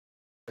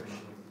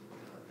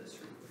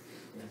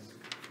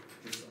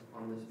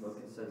on this book,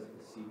 it says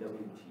the CWG,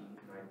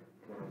 right?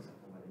 What is that?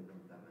 I didn't know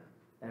what that meant.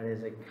 That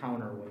is a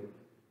counterweight.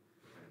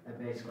 That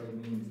basically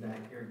means that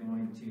you're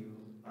going to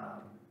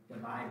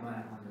divide by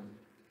 100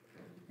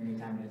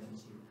 anytime that you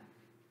see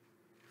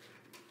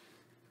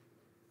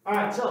that. All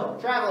right, so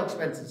travel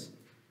expenses.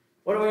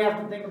 What do we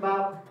have to think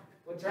about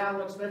with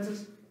travel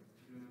expenses?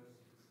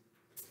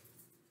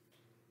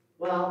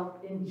 Well,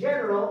 in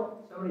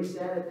general, somebody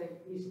said, I think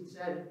Ethan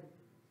said,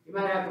 you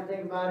might have to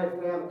think about it if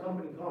we have a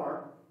company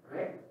car,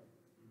 right?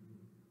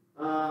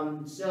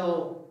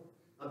 So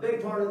a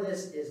big part of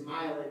this is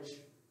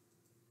mileage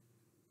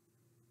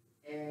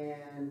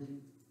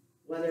and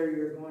whether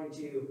you're going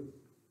to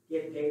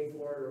get paid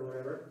for it or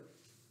whatever.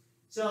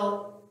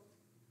 So,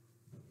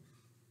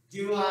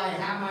 do I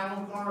have my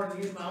own car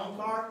and use my own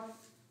car?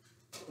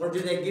 Or do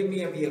they give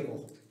me a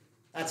vehicle?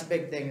 That's a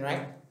big thing,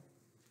 right?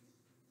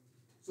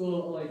 So,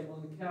 like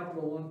on the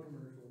Capital One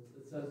commercials,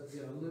 it says you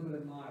get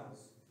unlimited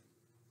miles.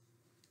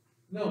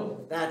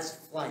 No. That's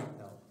flight,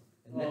 though.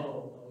 Isn't it?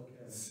 Oh,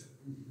 okay.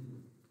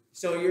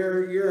 So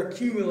you're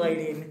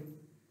accumulating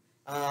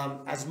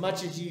as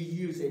much as you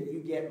use it, you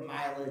get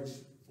mileage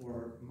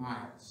for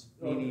miles,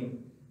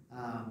 meaning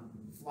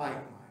flight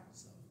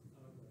miles.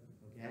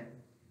 Though. Okay.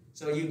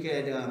 So you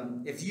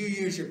could, if you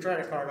use your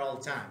credit card all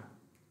the time,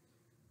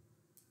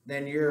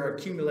 then you're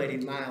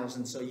accumulating miles,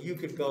 and so you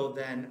could go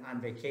then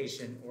on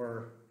vacation,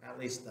 or at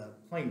least the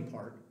plane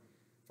part,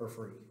 for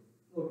free.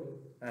 Okay.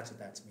 That's what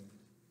that's meaning.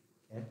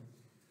 Okay.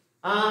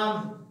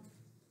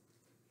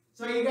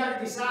 So you got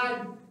to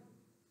decide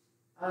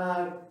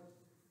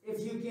if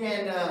you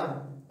can,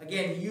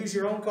 again, use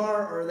your own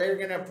car, or they're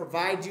going to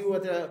provide you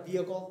with a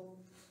vehicle,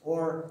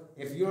 or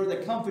if you're the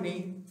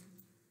company,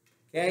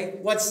 okay,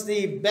 what's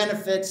the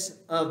benefits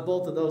of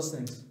both of those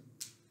things?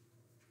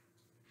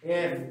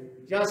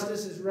 If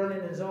Justice is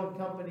running his own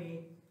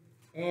company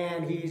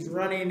and he's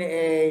running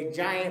a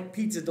giant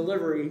pizza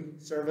delivery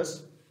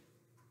service,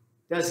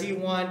 does he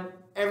want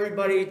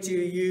everybody to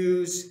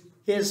use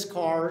his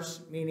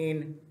cars,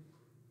 meaning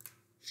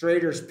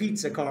Schrader's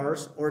Pizza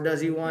cars, or does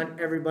he want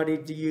everybody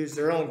to use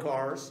their own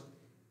cars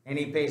and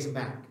he pays them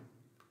back?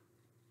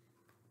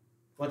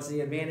 What's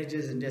the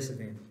advantages and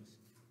disadvantages?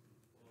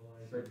 Well,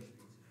 if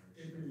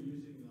you're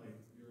using like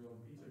your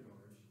own pizza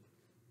cars,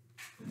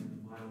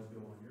 then the miles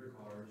go on your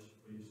cars,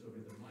 but you still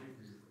get the money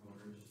for your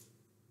cars,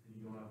 and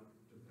you don't have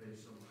to pay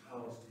someone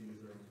else to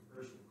use their own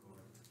personal car.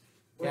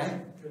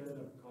 Okay. Which could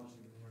end up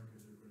costing more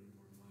because they're putting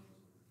more miles on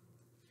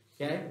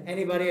their car. Okay.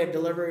 Anybody a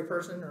delivery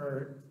person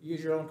or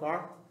use your own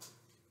car?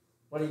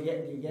 What do you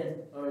get? Do you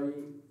get? Or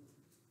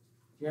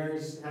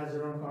Jerry's has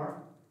their own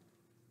car?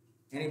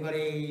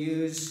 Anybody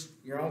use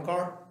your own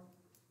car?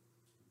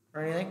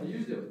 Or I anything?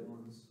 used it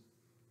once.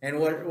 And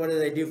what do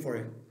they do for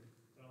you?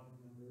 I don't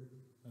remember.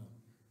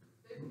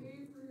 They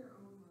pay for your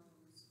own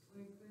miles.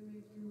 Like, they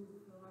make you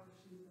fill out a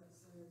sheet that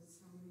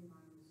says how many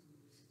miles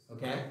you use.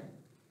 Okay.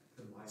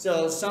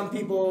 So some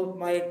people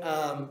might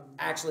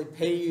actually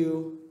pay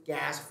you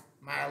gas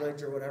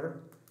mileage or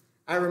whatever.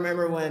 I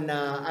remember when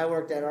I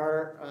worked at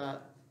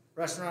our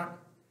restaurant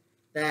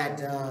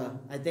that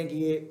I think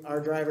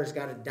our drivers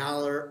got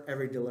 $1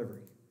 every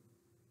delivery.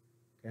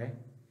 Okay.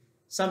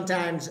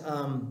 Sometimes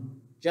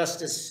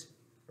Justice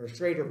or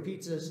Schrader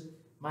Pizzas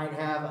might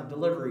have a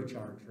delivery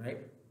charge, right?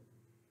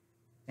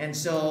 And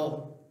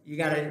so you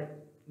got to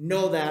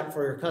know that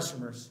for your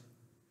customers.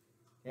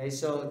 Okay,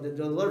 so the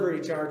delivery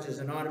charge is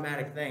an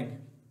automatic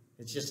thing.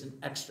 It's just an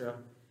extra.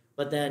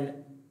 But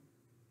then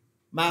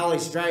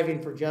Molly's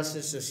driving for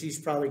Justice, so she's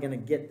probably going to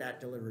get that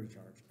delivery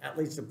charge, at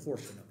least a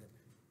portion of it,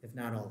 if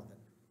not all of it.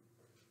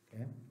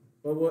 Okay?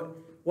 But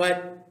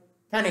what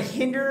kind of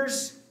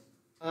hinders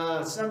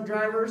some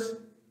drivers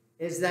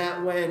is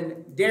that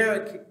when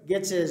Derek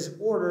gets his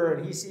order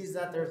and he sees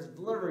that there's a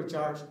delivery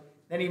charge,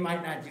 then he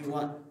might not do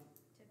what?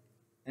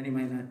 Then he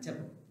might not tip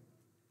him.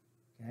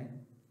 Okay?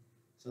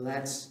 So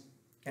that's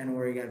kind of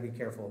where you got to be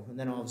careful. And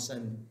then all of a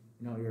sudden,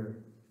 you know, your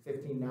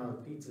 $15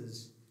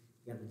 pizzas,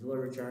 you got the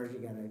delivery charge, you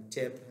got a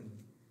tip, and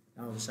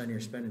all of a sudden you're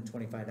spending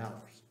 $25.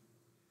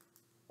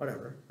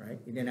 Whatever, right?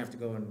 You didn't have to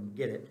go and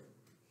get it.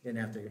 You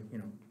didn't have to, you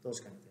know, those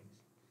kind of things.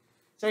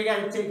 So you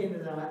got to take into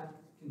that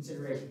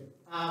consideration.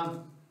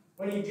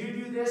 When you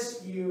do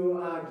this, you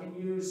can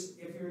use,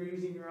 if you're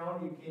using your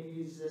own, you can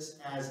use this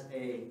as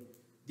a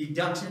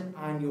deduction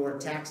on your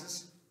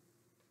taxes.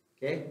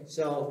 Okay,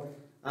 so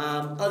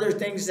other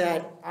things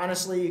that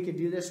honestly you could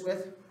do this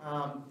with,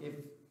 if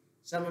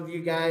some of you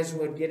guys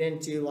would get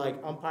into like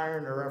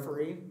umpiring or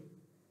referee,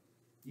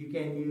 you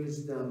can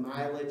use the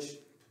mileage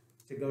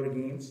to go to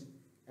games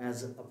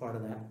as a part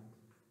of that.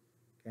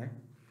 Okay,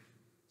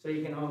 so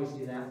you can always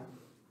do that.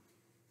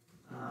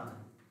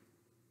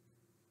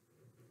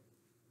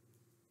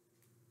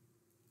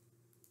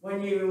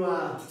 When you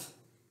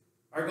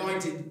are going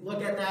to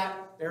look at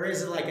that, there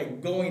is like a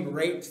going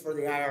rate for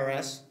the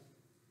IRS.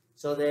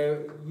 So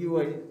the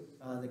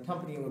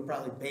company would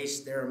probably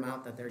base their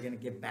amount that they're going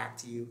to give back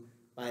to you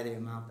by the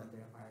amount that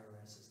their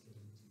IRS is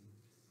giving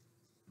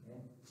to you.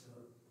 Okay? So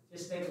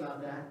just think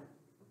about that.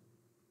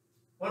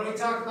 when we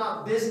talk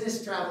about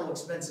business travel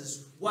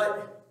expenses,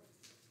 what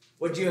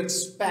would you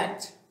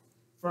expect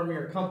from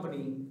your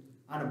company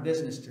on a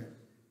business trip?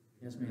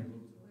 Yes, ma'am.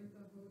 Like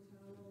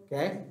the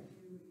hotel. Okay.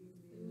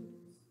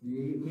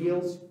 You eat meals, You eat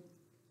meals.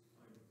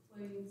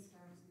 planes,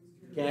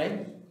 taxis.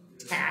 Okay.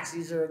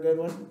 Taxis are a good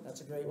one.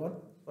 That's a great one.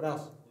 What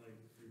else? Like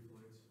free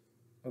flights.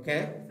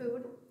 Okay.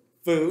 Food.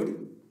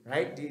 Food,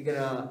 right? Do you get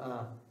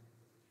an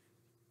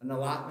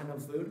allotment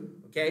of food?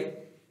 Okay.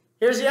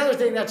 Here's the other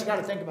thing that you got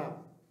to think about.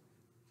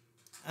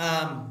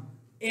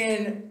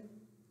 In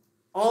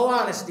all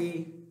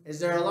honesty, is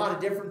there a lot of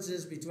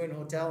differences between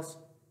hotels?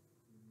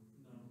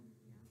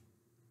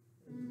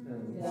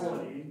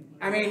 Quality.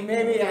 I mean,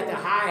 maybe at the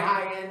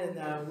high end and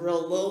the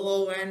real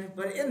low end,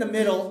 but in the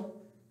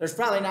middle, there's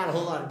probably not a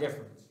whole lot of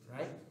difference,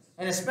 right?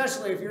 And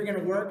especially if you're going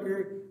to work,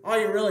 all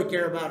you really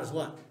care about is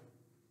what?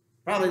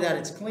 Probably that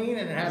it's clean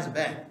and it has a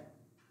bed.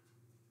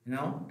 You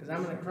know, because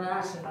I'm going to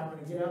crash and I'm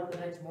going to get up the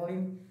next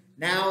morning.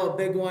 Now a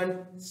big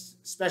one,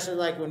 especially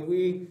like when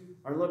we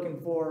are looking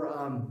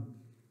for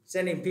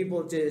sending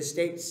people to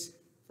states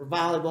for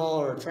volleyball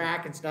or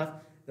track and stuff,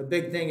 the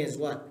big thing is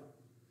what?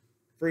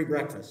 Free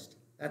breakfast.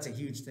 That's a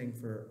huge thing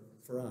for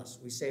us.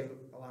 We save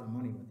a lot of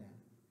money with that.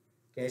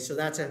 Okay, so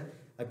that's a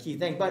key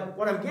thing. But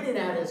what I'm getting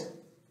at is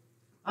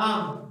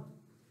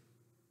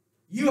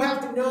you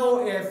have to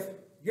know if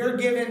you're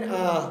given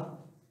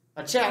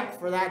a check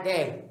for that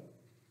day.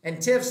 And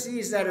Tiff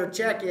sees that her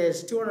check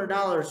is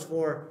 $200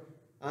 for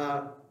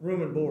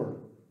room and board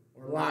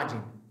or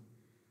lodging.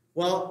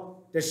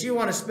 Well, does she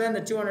want to spend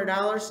the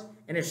 $200?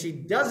 And if she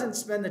doesn't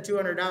spend the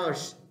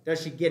 $200,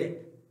 does she get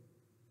it?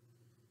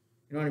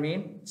 You know what I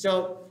mean?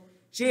 So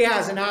she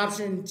has an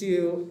option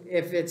to,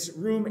 if it's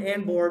room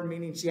and board,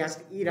 meaning she has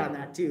to eat on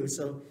that too.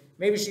 So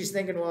maybe she's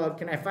thinking, well,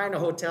 can I find a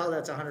hotel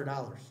that's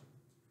 $100?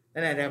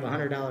 Then I'd have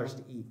 $100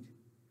 to eat.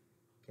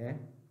 Okay?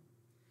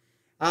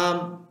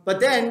 But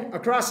then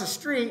across the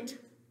street,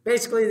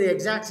 basically the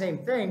exact same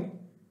thing,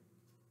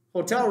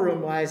 hotel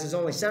room wise, is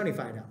only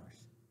 $75.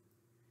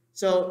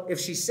 So if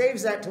she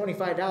saves that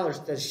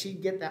 $25, does she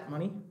get that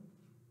money?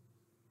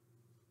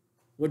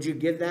 Would you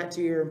give that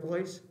to your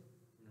employees?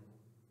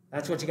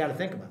 That's what you got to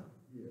think about.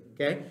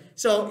 Okay?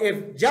 So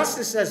if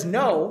Justice says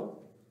no,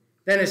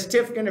 then is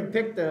Tiff going to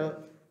pick the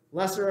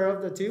lesser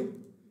of the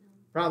two?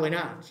 Probably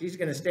not. She's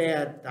going to stay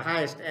at the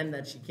highest end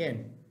that she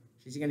can.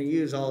 She's going to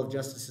use all of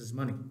Justice's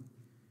money.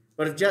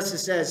 But if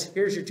Justice says,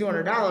 here's your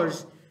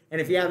 $200, and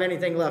if you have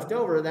anything left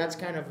over, that's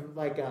kind of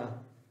like a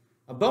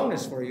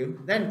bonus for you,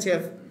 then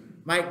Tiff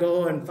might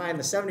go and find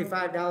the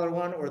 $75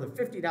 one or the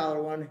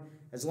 $50 one,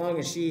 as long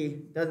as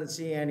she doesn't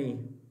see any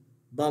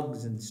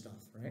bugs and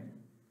stuff, right?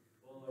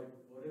 Well, like,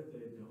 what if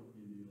they don't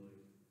give you, like,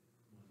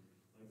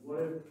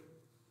 money? Like,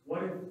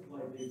 what if,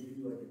 like, they give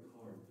you, like, a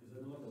card? Because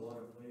I know, like, a lot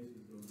of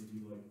places, they'll give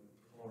you, like,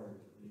 cards,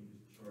 and you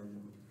just charge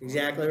them.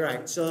 Exactly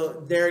right.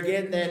 So there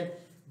again,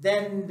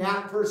 then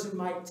that person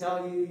might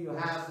tell you you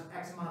have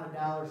X amount of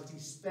dollars to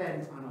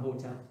spend on a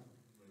hotel.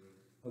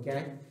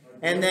 Okay?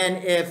 And then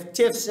if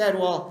Tiff said,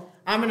 well,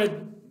 I'm going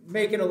to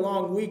make it a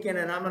long weekend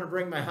and I'm going to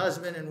bring my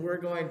husband and we're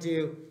going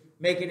to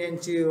make it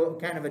into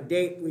kind of a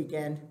date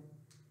weekend,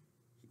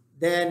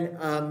 then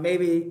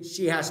maybe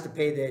she has to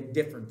pay the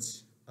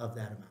difference of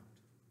that amount.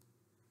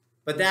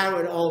 But that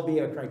would all be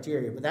a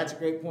criteria. But that's a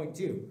great point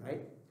too,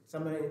 right?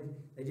 Somebody,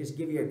 they just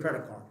give you a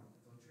credit card.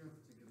 Don't you have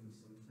to give them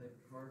some type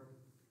of card?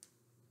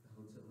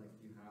 The hotel, like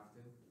you have to?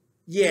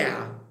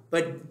 Yeah,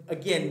 but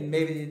again,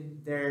 maybe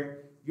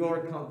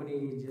your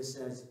company just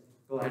says,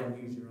 go ahead and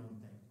use your own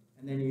thing.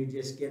 And then you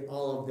just get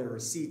all of their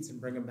receipts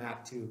and bring them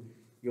back to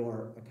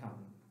your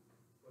accountant.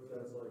 But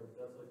that's like the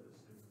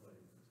same, like,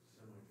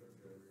 semi-truck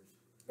drivers.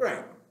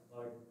 Right.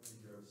 Like, you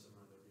drive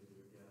semi, they'll give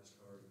you a gas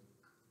card, and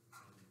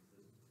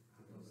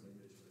it goes like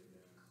basically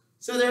gas.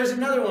 So there's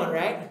another one,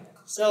 right?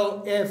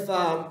 So if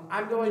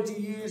I'm going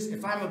to use,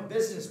 if I'm a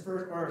business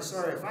person, or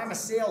sorry, if I'm a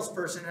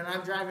salesperson and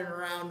I'm driving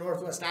around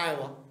Northwest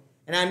Iowa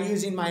and I'm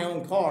using my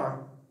own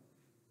car,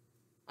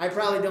 I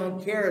probably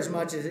don't care as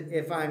much as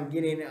if I'm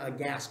getting a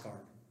gas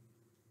card,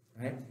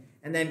 right?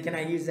 And then can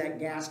I use that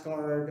gas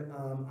card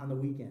on the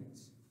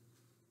weekends?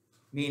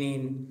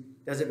 Meaning,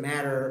 does it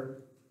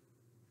matter,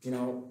 you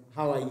know,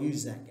 how I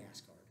use that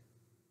gas card?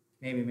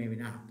 Maybe, maybe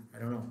not. I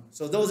don't know.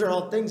 So those are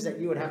all things that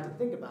you would have to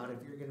think about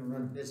if you're going to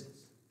run a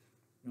business.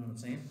 You know what I'm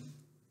saying?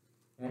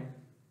 Okay.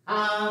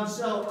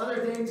 So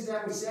other things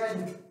that we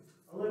said,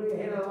 Olivia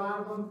hit a lot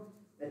of them.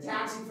 The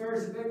taxi fare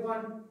is a big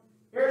one.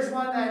 Here's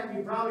one that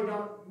you probably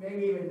don't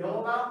maybe even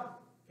know about.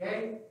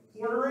 Okay,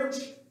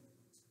 porterage.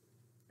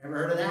 Ever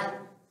heard of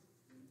that?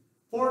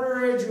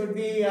 Porterage would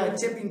be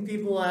tipping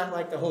people at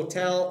like the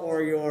hotel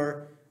or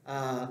your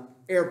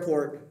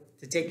airport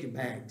to take your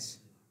bags.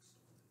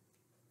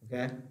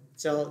 Okay,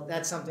 so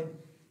that's something.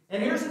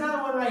 And here's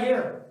another one right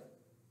here.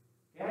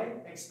 Okay,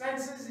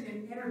 expenses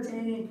in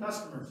entertaining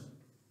customers.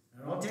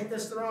 Now, don't take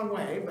this the wrong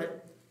way,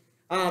 but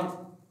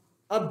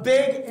a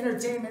big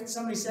entertainment,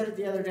 somebody said it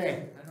the other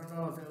day. I don't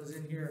know if it was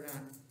in here or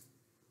not.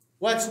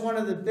 What's one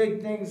of the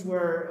big things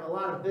where a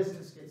lot of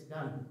business gets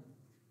done?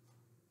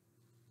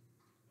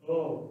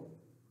 Oh,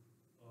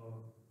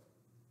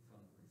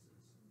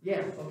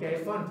 Yeah,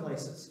 okay, fun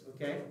places,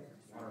 okay?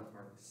 Water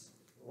parks.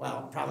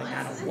 Well, probably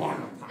not a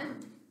water park,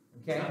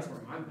 okay? That's where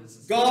my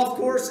business is. Golf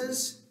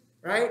courses,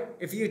 right?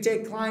 If you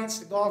take clients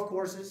to golf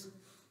courses,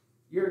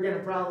 you're gonna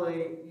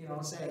probably,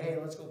 say, hey,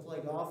 let's go play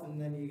golf,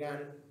 and then you got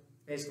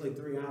basically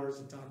 3 hours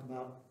to talk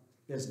about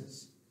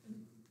business.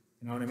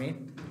 You know what I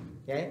mean?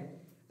 Okay?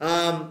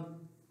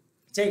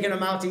 Taking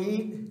them out to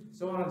eat,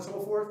 so on and so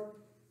forth.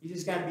 You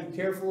just gotta be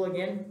careful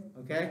again,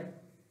 okay?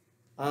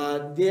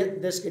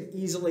 This could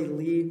easily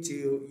lead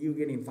to you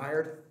getting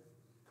fired.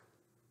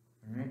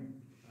 All right?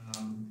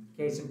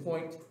 Case in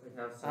point,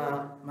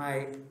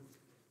 my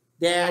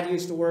dad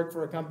used to work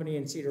for a company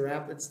in Cedar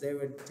Rapids. They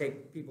would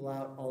take people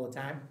out all the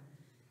time.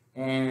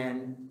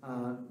 And,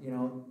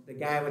 the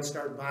guy would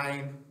start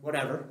buying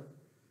whatever,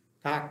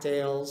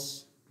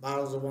 cocktails,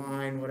 bottles of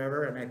wine,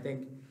 whatever. And I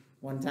think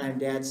one time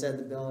Dad said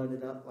the bill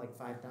ended up like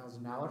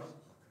 $5,000.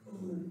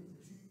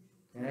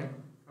 Okay?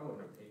 I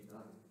wouldn't have paid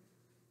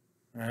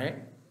that. All right.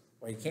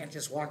 Well, you can't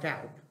just walk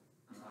out.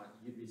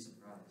 You'd be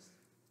surprised.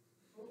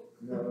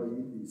 No,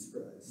 you'd be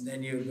surprised. And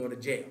then you would go to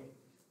jail.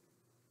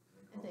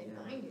 If they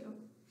find you.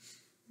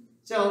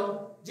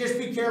 So just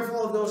be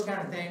careful of those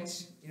kind of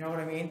things. You know what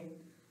I mean?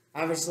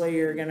 Obviously,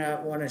 you're going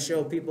to want to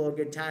show people a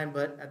good time,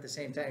 but at the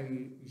same time,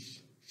 you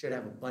should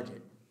have a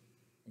budget.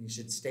 And you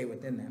should stay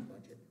within that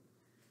budget.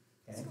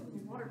 Okay?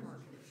 Water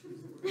park.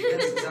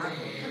 That's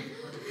exactly.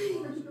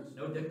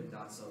 No Dippin'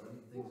 Dots, so them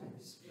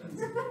things are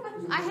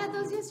expensive. I had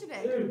those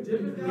yesterday. Dude,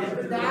 Dippin' Dots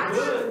are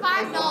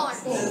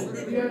Dots?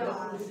 good.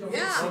 $5.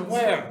 Yeah.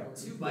 Somewhere.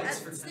 2 bites That's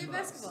for State $10.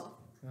 basketball.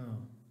 Oh.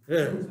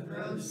 Good.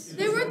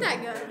 They weren't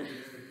that good.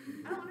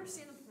 I don't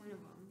understand the point of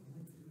them.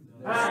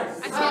 All right.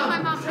 I took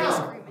my mom ice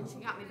cream and she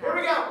got me Here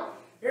we that. go.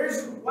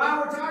 Here's why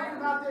we're talking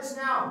about this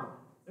now.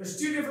 There's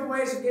 2 different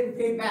ways of getting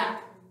paid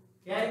back.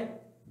 Okay?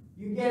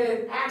 You get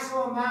an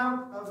actual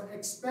amount of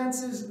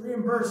expenses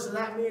reimbursed, so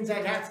that means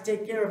I'd have to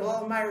take care of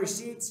all of my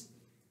receipts,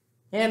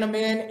 hand them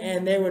in,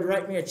 and they would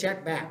write me a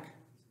check back.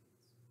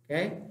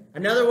 Okay?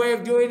 Another way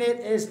of doing it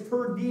is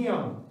per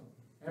diem.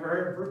 Ever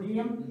heard of per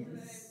diem?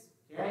 Yes.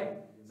 Okay?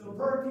 So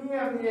per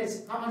diem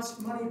is how much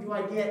money do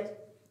I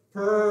get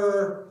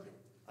per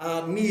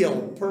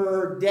meal,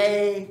 per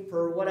day,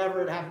 per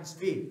whatever it happens to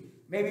be.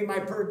 Maybe my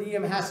per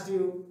diem has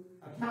to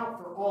account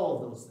for all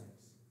of those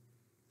things.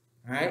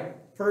 All right?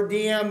 Per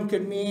diem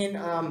could mean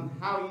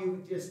how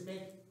you just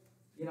make,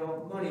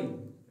 money.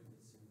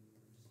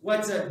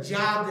 What's a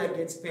job that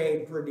gets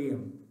paid per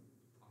diem?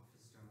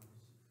 Office jobs.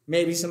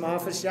 Maybe some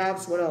office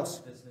jobs. What else?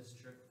 Business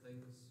trip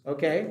things.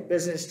 Okay,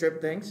 business trip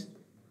things.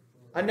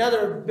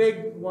 Another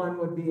big one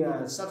would be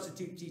a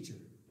substitute teacher.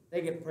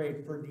 They get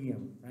paid per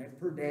diem, right?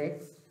 Per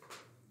day.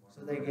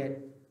 So they get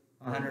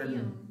 100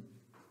 Diem.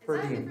 per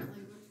Is that a diem. different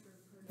language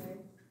for per day?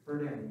 Per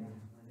day, yeah.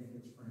 I think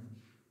it's French.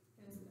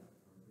 For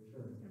sure.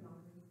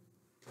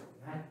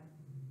 Okay.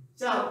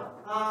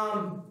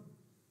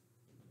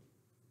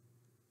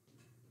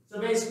 So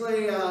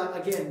basically,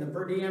 again, the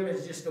per diem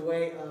is just a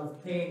way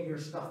of paying your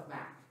stuff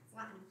back. It's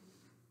Latin.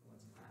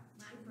 What's that?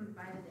 Latin for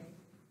by the day.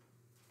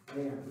 Oh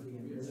yeah, per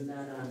diem. Isn't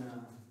that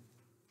on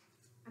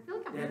I feel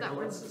like I've Dead heard that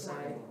word Poets before.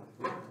 Society?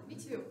 Me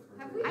too.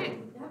 Have we I-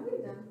 done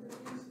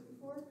perfumes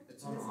before?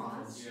 It's on This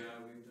office. Yeah,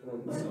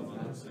 we've done some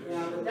other sections.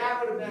 Yeah, but that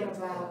would have been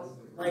about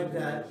like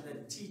the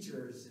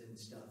teachers and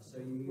stuff. So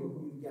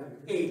you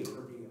got paid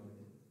per diem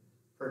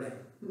per day.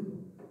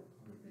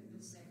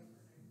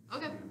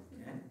 Okay.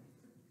 Okay.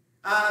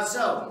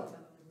 So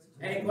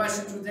any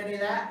questions with any of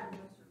that?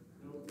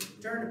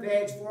 Turn to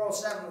page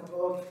 407.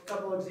 We'll go a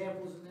couple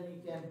examples and then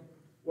you can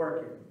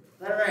work here.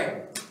 Letter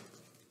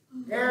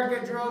A.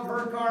 Erica drove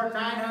her car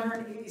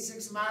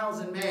 986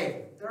 miles in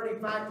May,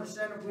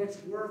 35% of which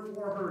were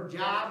for her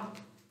job.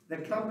 The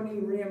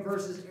company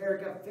reimburses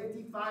Erica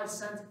 55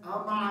 cents a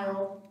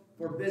mile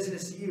for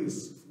business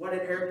use. What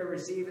did Erica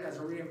receive as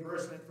a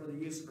reimbursement for the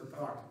use of her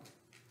car?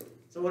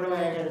 So what do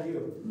I gotta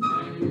do?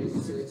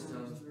 96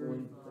 times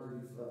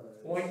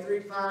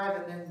 0.35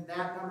 and then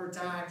that number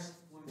times?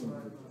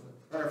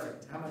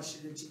 Perfect. How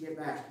much did she get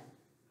back?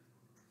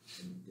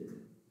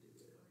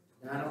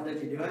 Donald,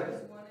 did you do it? It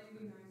was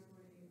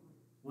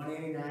 189.81.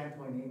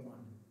 189.81.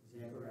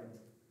 Exactly right.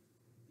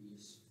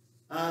 Bees.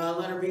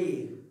 Letter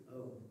B.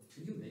 Oh.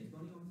 Can you make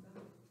money off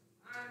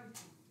that?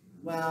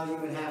 Well, you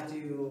would have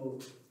to,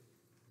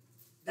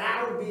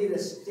 that would be the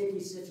sticky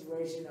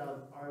situation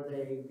of, are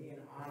they being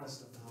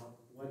honest about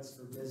what's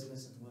for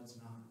business and what's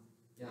not?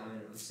 Yeah, I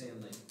mean, I'm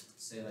saying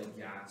say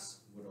gas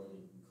would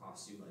only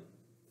cost you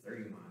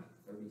 30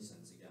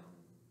 cents a gallon.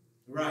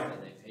 Right.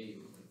 And they pay you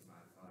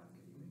 0.55.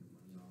 Could you make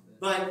money off it?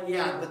 But,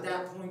 yeah, but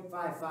that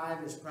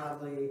 0.55 is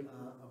probably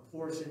a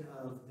portion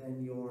of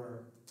then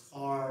your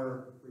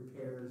car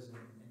repairs and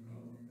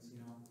maintenance,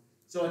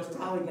 So it's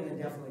probably gonna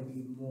definitely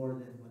be more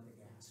than what the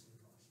gas would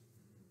cost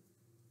you.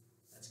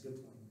 That's a good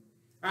point.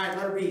 All right,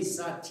 letter B,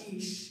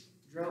 Satish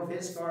drove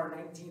his car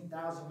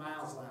 19,000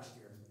 miles last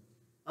year.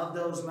 Of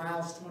those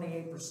miles,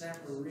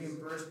 28% were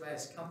reimbursed by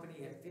his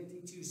company at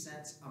 52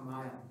 cents a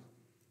mile.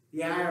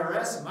 The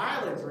IRS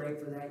mileage rate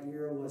for that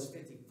year was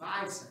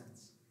 55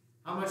 cents.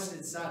 How much did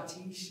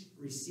Satish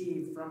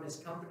receive from his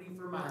company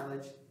for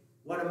mileage?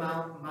 What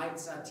amount might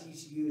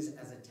Satish use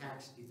as a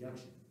tax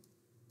deduction?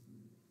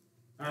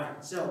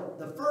 Alright, so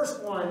the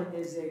first one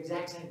is the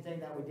exact same thing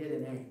that we did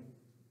in A,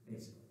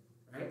 basically,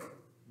 right?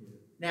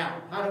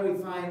 Now, how do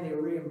we find the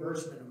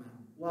reimbursement amount?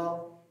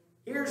 Well,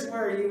 here's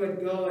where you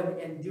would go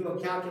and do a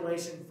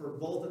calculation for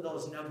both of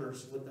those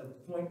numbers with the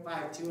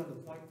 0.52 and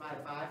the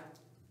 0.55.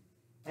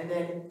 And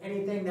then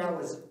anything that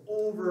was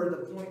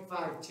over the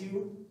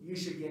 0.52, you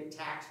should get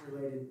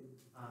tax-related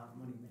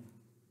money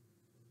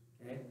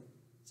back. Okay?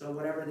 So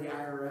whatever the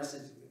IRS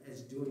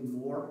is doing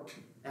more,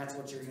 that's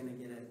what you're going to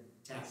get a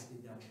tax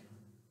deduction on.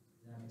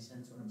 Does that make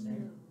sense what I'm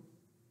saying?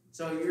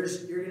 So you're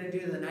going to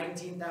do the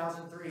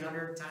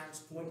 19,300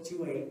 times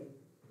 0.28,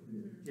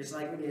 just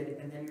like we did,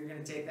 and then you're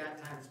going to take that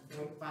times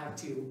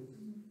 0.52.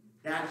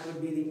 That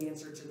would be the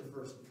answer to the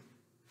first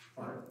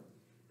part.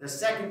 The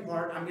second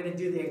part, I'm going to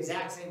do the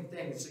exact same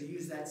thing. So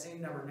use that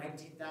same number,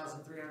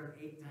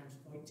 19,308 times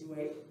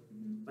 0.28,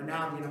 but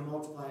now I'm going to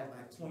multiply it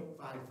by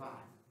 0.55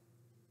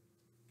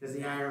 because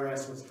the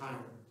IRS was higher.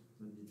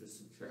 Then you just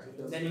subtract.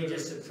 Then you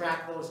just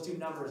subtract those two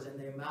numbers, and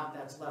the amount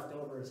that's left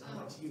over is how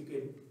much you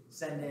could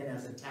send in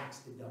as a tax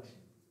deduction.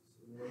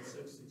 So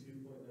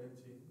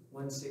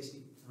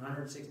 162.19.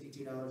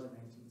 $162.19.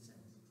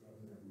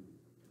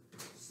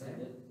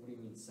 Send it? What do you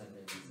mean send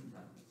it as a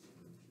tax?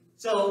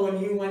 So when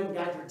you went and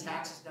got your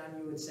taxes done,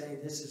 you would say,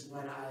 this is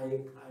what I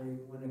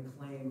want to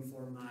claim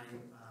for my,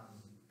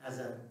 as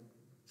a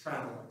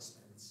travel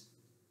expense.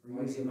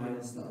 Why is it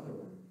minus the other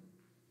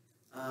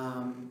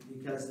one?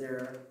 Because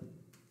they're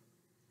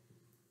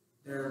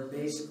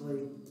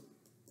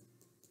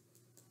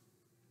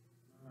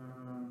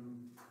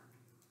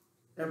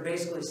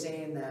basically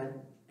saying that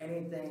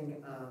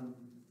anything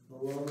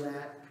below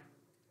that,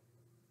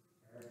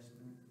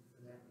 embarrassment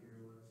for that year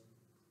was.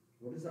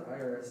 What is the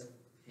IRS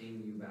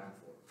paying you back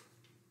for?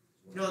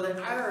 No, the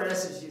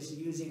IRS is just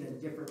using a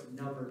different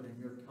number than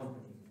your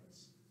company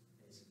is,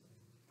 basically.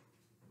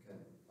 Okay.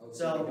 Oh, So-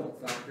 so you don't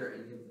factor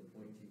any of the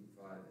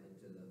 0.25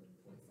 into the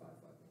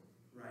 0.551.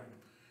 Right.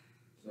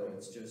 So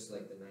it's just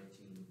like the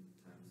 19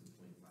 times the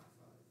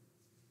 0.55.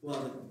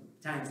 Well,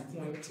 times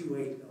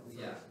 0.28 though.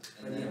 Yeah,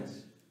 But and then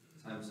yes,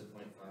 times the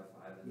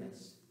 0.55, and then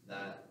yes.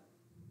 that,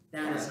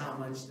 That is how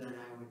much that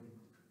I would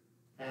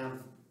have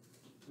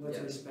with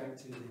Yeah. respect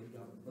to the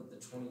government. but the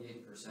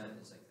 28%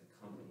 is like the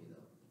company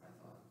though, I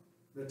thought.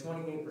 The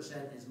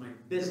 28% is my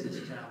business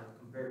travel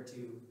compared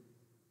to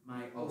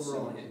my Oh, so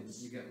overall you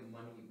use. get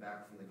money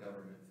back from the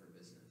government for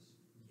business.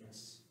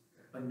 Yes,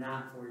 but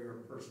not for your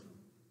personal.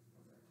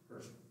 Okay.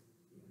 Personal.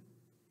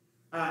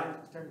 Yeah. All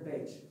right, turn the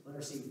page.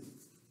 Letter C.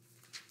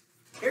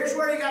 Here's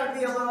where you got to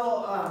be a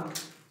little.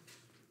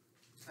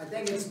 I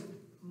think it's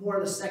more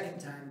the second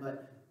time,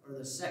 or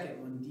the second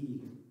one, D.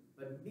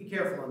 But be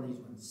careful on these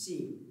ones.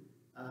 C.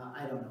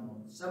 I don't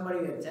know.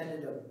 Somebody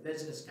attended a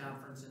business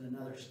conference in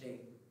another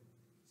state.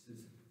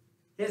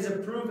 His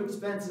approved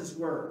expenses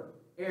were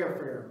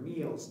airfare,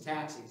 meals,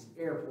 taxis,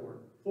 airport,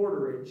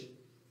 porterage,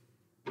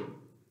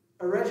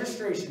 a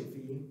registration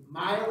fee,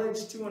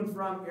 mileage to and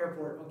from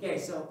airport. Okay,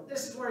 so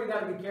this is where you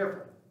got to be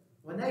careful.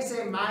 When they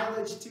say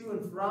mileage to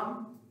and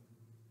from,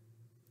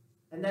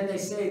 and then they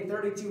say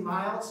 32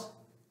 miles,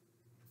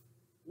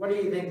 what do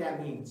you think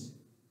that means?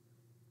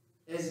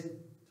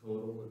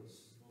 Total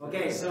is.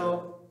 Okay,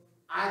 so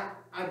I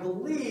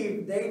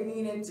believe they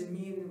mean it to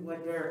mean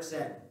what Derek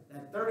said,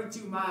 that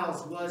 32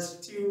 miles was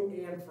to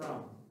and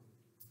from.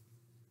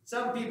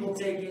 Some people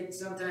take it,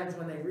 sometimes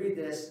when they read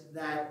this,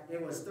 that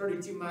it was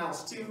 32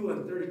 miles to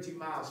and 32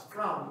 miles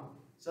from,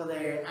 so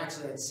they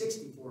actually had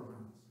 64 miles.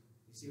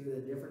 You see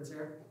the difference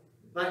there?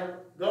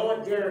 But go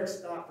with Derek's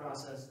thought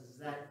process is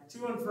that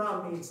to and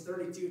from means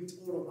 32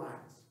 total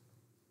miles.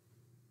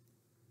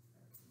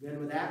 Good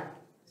with that?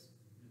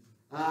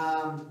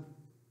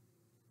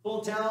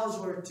 Hotels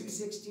were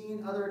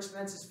 $216, other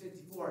expenses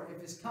 $54.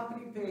 If his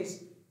company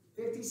pays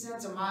 50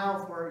 cents a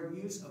mile for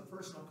use of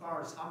personal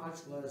cars, how much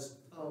was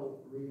Poe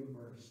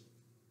reimbursed?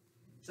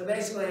 So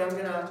basically, I'm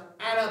going to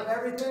add up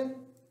everything.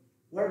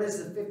 Where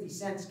does the 50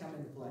 cents come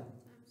into play?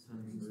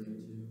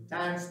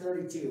 Times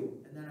 32.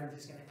 And then I'm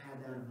just going to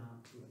add that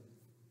amount to it.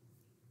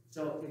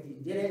 So if you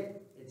did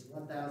it, it's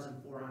 $1,459.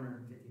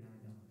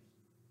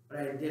 But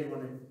I did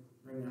want to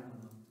bring that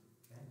one up.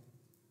 Okay?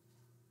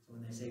 So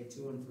when they say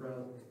to and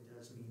fro, it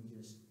does mean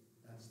just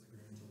that's the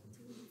grand total.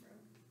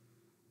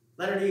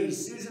 Letter D.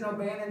 Susan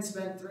O'Bannon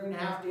spent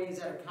 3.5 days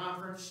at a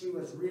conference. She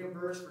was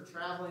reimbursed for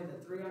traveling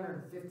the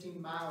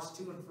 315 miles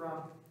to and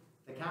from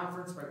the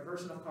conference by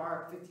personal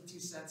car at 52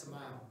 cents a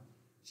mile.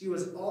 She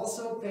was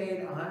also paid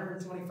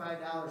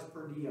 $125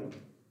 per diem.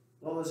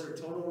 What was her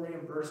total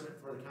reimbursement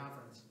for the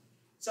conference?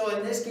 So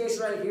in this case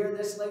right here,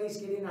 this lady's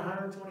getting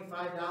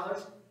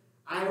 $125.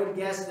 I would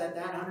guess that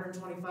that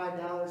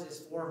 $125 is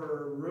for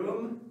her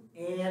room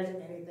and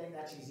anything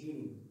that she's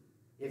eating.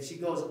 If she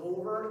goes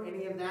over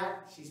any of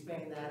that, she's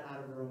paying that out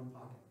of her own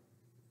pocket.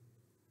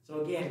 So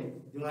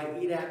again, do I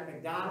eat at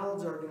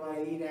McDonald's or do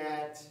I eat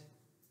at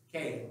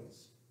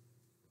Cahill's?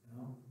 You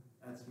know,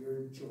 that's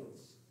your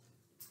choice.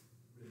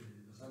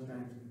 Sometimes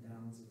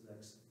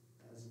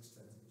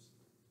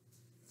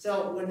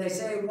So when they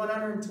say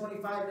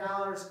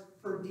 $125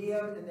 per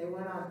diem and they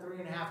went on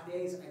 3.5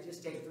 days, I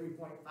just take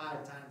 3.5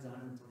 times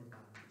 125.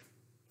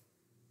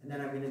 And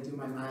then I'm gonna do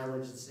my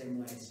mileage the same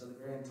way, so the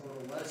grand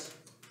total was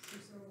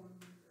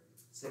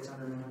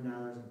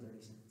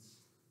 $601.30.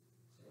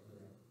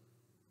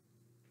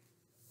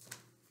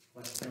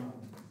 West Elm.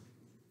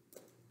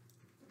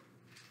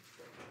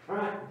 All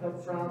right,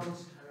 health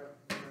problems.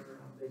 I don't remember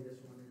how big this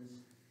one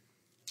is.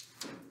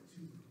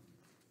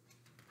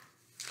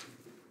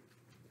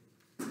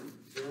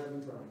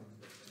 11 problems.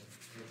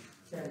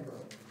 10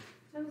 problems.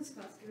 That was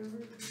faster over.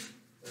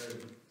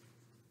 30.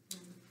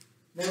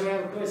 Then we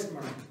have a quiz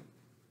tomorrow.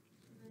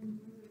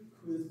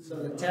 So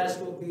the test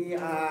will be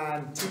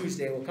on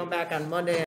Tuesday. We'll come back on Monday